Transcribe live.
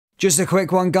Just a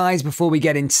quick one, guys, before we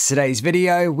get into today's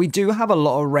video. We do have a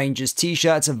lot of Rangers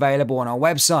t-shirts available on our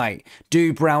website.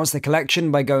 Do browse the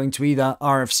collection by going to either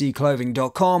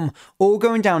rfcclothing.com or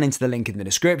going down into the link in the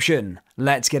description.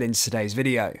 Let's get into today's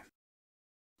video.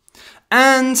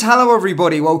 And hello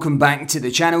everybody, welcome back to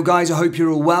the channel, guys. I hope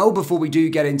you're all well. Before we do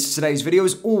get into today's video,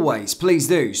 as always, please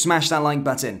do smash that like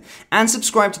button and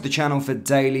subscribe to the channel for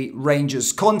daily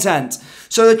Rangers content.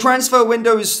 So the transfer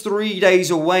window is 3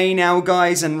 days away now,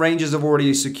 guys, and Rangers have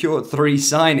already secured 3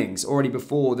 signings already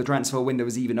before the transfer window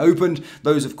was even opened.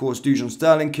 Those, of course, Dujon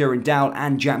Sterling, Kieran Dowell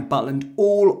and Jack Butland,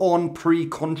 all on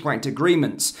pre-contract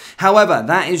agreements. However,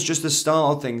 that is just the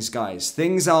start of things, guys.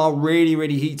 Things are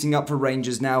really heating up for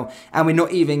Rangers now, and we're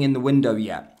not even in the window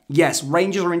yet. Yes,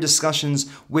 Rangers are in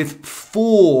discussions with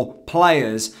 4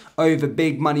 players over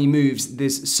big money moves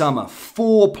this summer.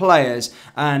 4 players,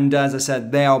 and as I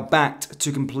said, they are backed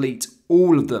to complete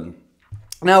all of them.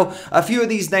 Now, a few of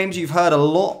these names you've heard a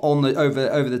lot on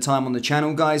over the time on the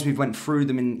channel, guys. We've went through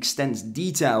them in extensive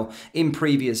detail in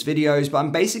previous videos, but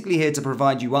I'm basically here to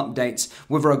provide you updates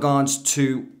with regards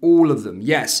to all of them.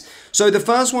 Yes. So the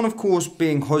first one, of course,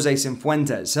 being Jose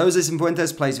Cifuentes. Jose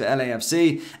Cifuentes plays for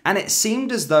LAFC, and it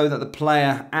seemed as though that the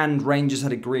player and Rangers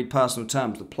had agreed personal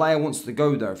terms. The player wants to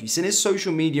go there. If you've seen his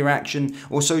social media action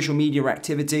or social media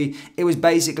activity, it was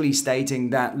basically stating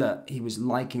that, look, he was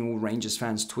liking all Rangers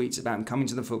fans' tweets about him coming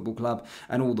to the football club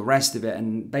and all the rest of it,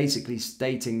 and basically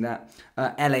stating that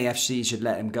LAFC should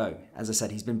let him go. As I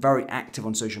said, he's been very active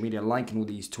on social media, liking all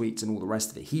these tweets and all the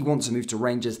rest of it. He wants to move to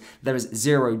Rangers. There is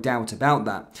zero doubt about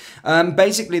that.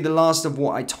 Basically, the last of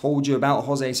what I told you about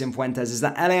Jose Cifuentes is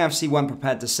that LAFC weren't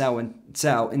prepared to sell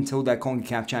until their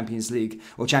CONCACAF Champions League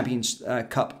or Champions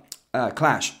Cup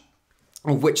clash,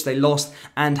 of which they lost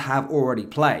and have already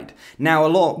played. Now, a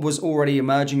lot was already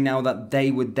emerging now that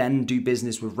they would then do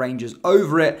business with Rangers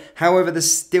over it. However,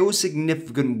 there's still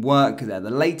significant work there. The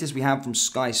latest we have from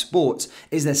Sky Sports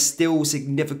is there's still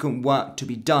significant work to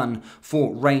be done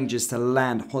for Rangers to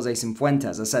land Jose Cifuentes.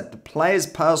 As I said, the player's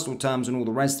personal terms and all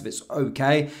the rest of it's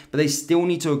okay, but they still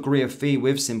need to agree a fee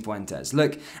with Cifuentes.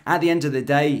 Look, at the end of the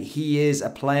day, he is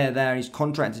a player there. He's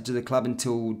contracted to the club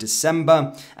until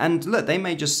December. And look, they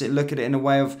may just look at it in a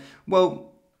way of,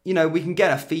 well, you know, we can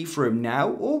get a fee for him now,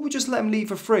 or we just let him leave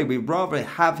for free. We'd rather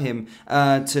have him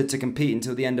to compete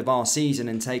until the end of our season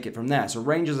and take it from there. So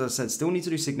Rangers, as I said, still need to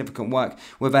do significant work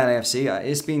with LAFC.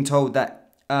 It's being told that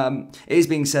it is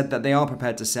being said that they are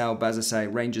prepared to sell, but as I say,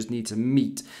 Rangers need to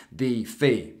meet the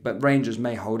fee. But Rangers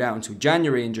may hold out until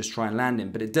January and just try and land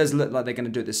him. But it does look like they're going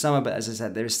to do it this summer. But as I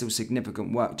said, there is still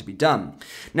significant work to be done.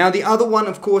 Now, the other one,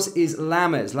 of course, is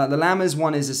Lammers. Like the Lammers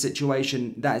one is a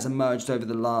situation that has emerged over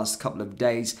the last couple of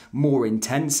days more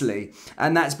intensely.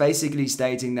 And that's basically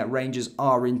stating that Rangers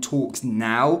are in talks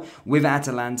now with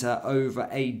Atalanta over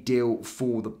a deal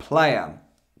for the player.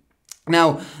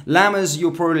 Now, Lammers,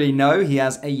 you'll probably know, he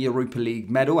has a Europa League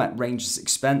medal at Rangers'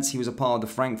 expense. He was a part of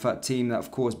the Frankfurt team that,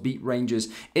 of course, beat Rangers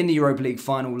in the Europa League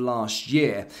final last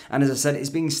year. And as I said,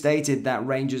 it's being stated that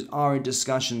Rangers are in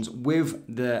discussions with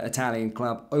the Italian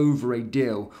club over a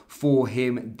deal for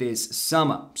him this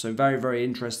summer. So very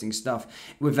interesting stuff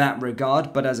with that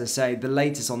regard. But as I say, the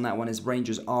latest on that one is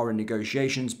Rangers are in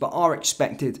negotiations, but are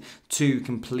expected to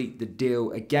complete the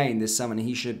deal again this summer. And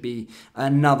he should be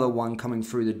another one coming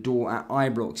through the door at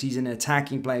Ibrox. He's an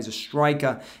attacking player, he's a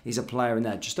striker, he's a player in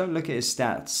there. Just don't look at his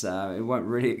stats. It won't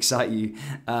really excite you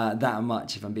that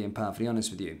much, if I'm being perfectly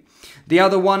honest with you. The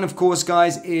other one, of course,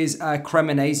 guys, is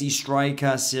Cremonese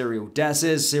striker Cyril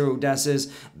Dessers. Cyril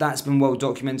Dessers, that's been well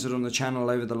documented on the channel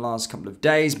over the last couple of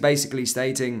days, basically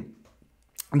stating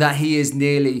that he is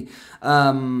nearly,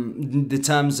 the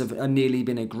terms have nearly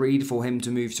been agreed for him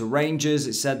to move to Rangers.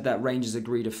 It said that Rangers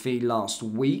agreed a fee last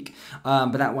week,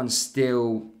 but that one's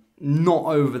still not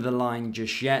over the line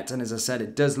just yet. And as I said,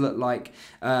 it does look like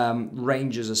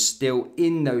Rangers are still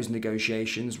in those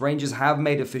negotiations. Rangers have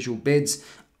made official bids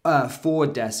for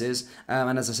Dessers,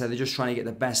 and as I said, they're just trying to get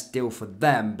the best deal for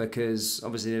them, because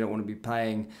obviously they don't want to be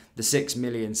paying the 6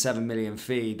 million, 7 million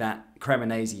fee that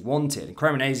Cremonese wanted. And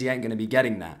Cremonese ain't going to be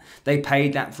getting that. They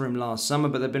paid that for him last summer,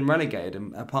 but they've been relegated.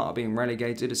 And a part of being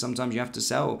relegated is sometimes you have to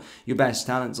sell your best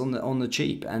talents on the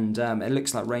cheap. And it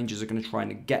looks like Rangers are going to try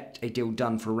and get a deal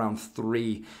done for around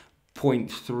 3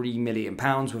 £0.3 million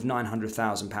with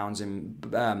 £900,000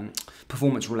 in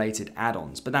performance-related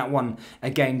add-ons. But that one,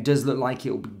 again, does look like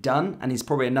it will be done, and he's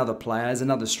probably another player, as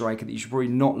another striker that you should probably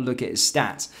not look at his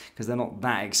stats because they're not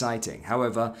that exciting.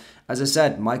 However, as I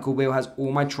said, Michael Beale has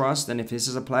all my trust, and if this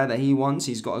is a player that he wants,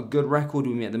 he's got a good record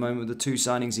with me at the moment with the 2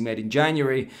 signings he made in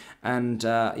January, and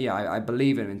yeah, I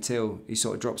believe him until he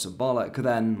sort of drops a bollock.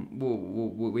 Then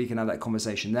we can have that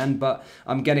conversation then, but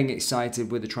I'm getting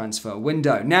excited with the transfer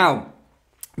window. Now,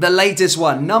 the latest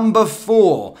one, number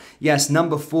 4. Yes,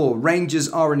 number 4. Rangers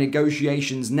are in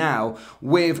negotiations now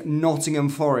with Nottingham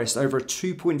Forest over a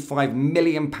 £2.5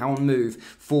 million move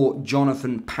for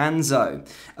Jonathan Panzo.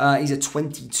 He's a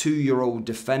 22-year-old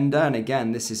defender, and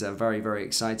again, this is a very, very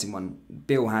exciting one.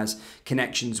 Bill has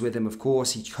connections with him, of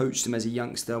course. He coached him as a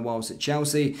youngster whilst at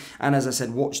Chelsea, and as I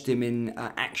said, watched him in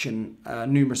action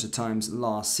numerous of times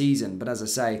last season. But as I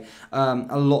say,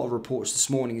 a lot of reports this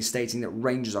morning is stating that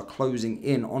Rangers are closing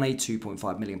in on a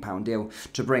 £2.5 million deal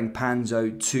to bring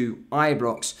Panzo to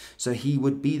Ibrox, so he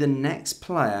would be the next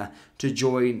player to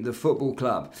join the football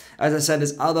club. As I said,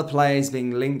 there's other players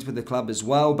being linked with the club as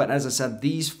well, but as I said,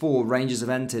 these 4 Rangers have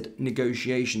entered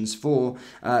negotiations for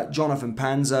Jonathan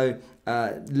Panzo,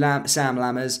 Sam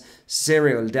Lammers,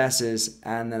 Cyril Dessers,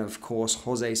 and then of course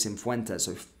Jose Cifuentes.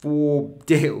 So 4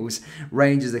 deals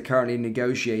Rangers are currently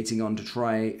negotiating on to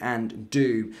try and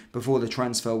do before the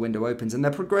transfer window opens, and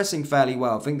they're progressing fairly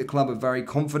well. I think the club are very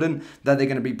confident that they're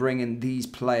going to be bringing these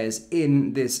players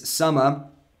in this summer.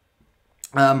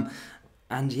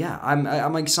 And yeah,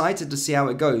 I'm excited to see how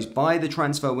it goes. By the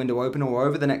transfer window open, or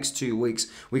over the next 2 weeks,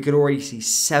 we could already see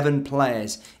 7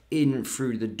 players in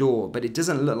through the door, but it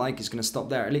doesn't look like it's going to stop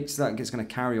there. It looks like it's going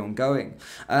to carry on going.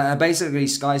 Basically,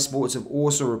 Sky Sports have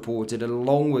also reported,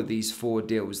 along with these 4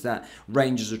 deals that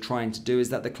Rangers are trying to do, is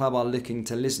that the club are looking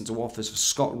to listen to offers for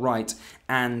Scott Wright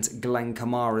and Glenn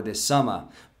Kamara this summer,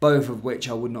 both of which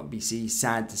I would not be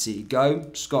sad to see go.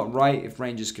 Scott Wright, if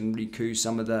Rangers can recoup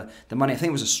some of the money, I think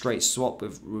it was a straight swap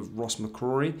with Ross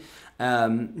McCrory.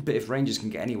 But if Rangers can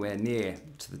get anywhere near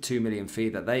to the $2 million fee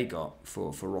that they got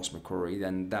for Ross McCrory,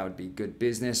 then that would be good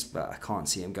business, but I can't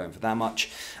see him going for that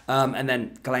much. And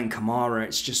then Glenn Kamara,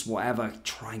 it's just whatever,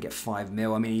 try and get $5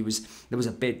 million. I mean, there was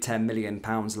a bid £10 million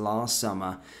last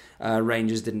summer.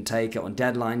 Rangers didn't take it on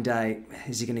deadline day.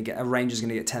 Is he going to get Rangers going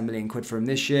to get 10 million quid for him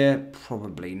this year?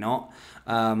 Probably not.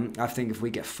 I think if we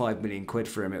get 5 million quid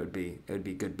for him, it would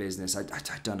be good business. I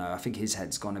don't know. I think his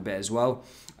head's gone a bit as well.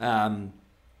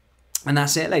 And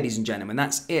that's it, ladies and gentlemen.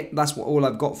 That's it. That's all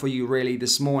I've got for you really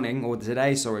this morning, or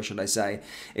today, sorry, should I say,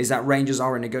 is that Rangers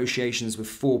are in negotiations with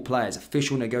 4 players,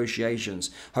 official negotiations.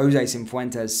 Jose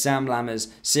Cifuentes, Sam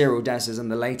Lammers, Cyril Dessers,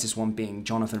 and the latest one being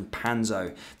Jonathan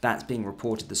Panzo. That's being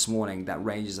reported this morning that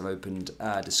Rangers have opened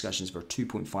discussions for a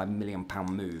 £2.5 million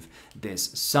move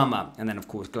this summer. And then, of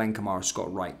course, Glenn Kamara,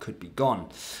 Scott Wright could be gone.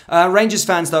 Rangers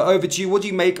fans, though, over to you. What do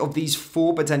you make of these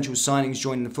 4 potential signings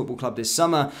joining the football club this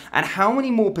summer? And how many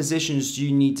more positions do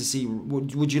you need to see?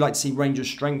 Would you like to see Rangers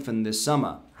strengthen this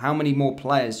summer? How many more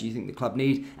players do you think the club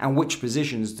need, and which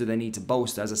positions do they need to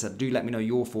bolster? As I said, do let me know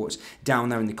your thoughts down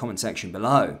there in the comment section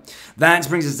below. That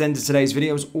brings us to the end of today's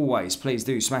video. As always, please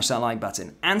do smash that like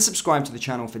button and subscribe to the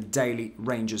channel for daily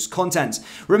Rangers content.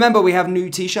 Remember, we have new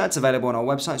t-shirts available on our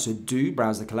website, so do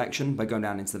browse the collection by going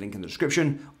down into the link in the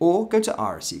description or go to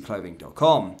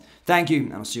rscclothing.com. Thank you,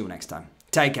 and I'll see you all next time.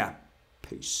 Take care.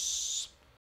 Peace.